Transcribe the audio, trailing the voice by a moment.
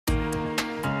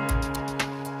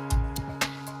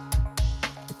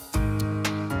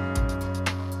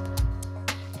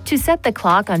To set the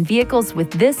clock on vehicles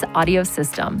with this audio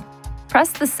system,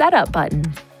 press the Setup button.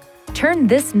 Turn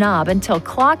this knob until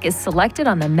clock is selected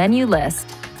on the menu list.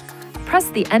 Press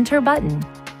the Enter button.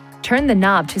 Turn the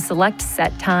knob to select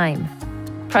Set Time.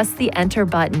 Press the Enter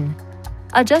button.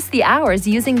 Adjust the hours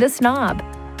using this knob.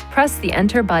 Press the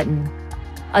Enter button.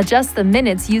 Adjust the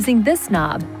minutes using this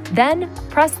knob. Then,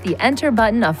 press the Enter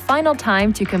button a final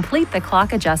time to complete the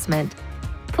clock adjustment.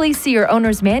 Please see your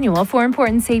owner's manual for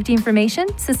important safety information,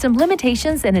 system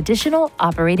limitations, and additional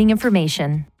operating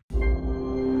information.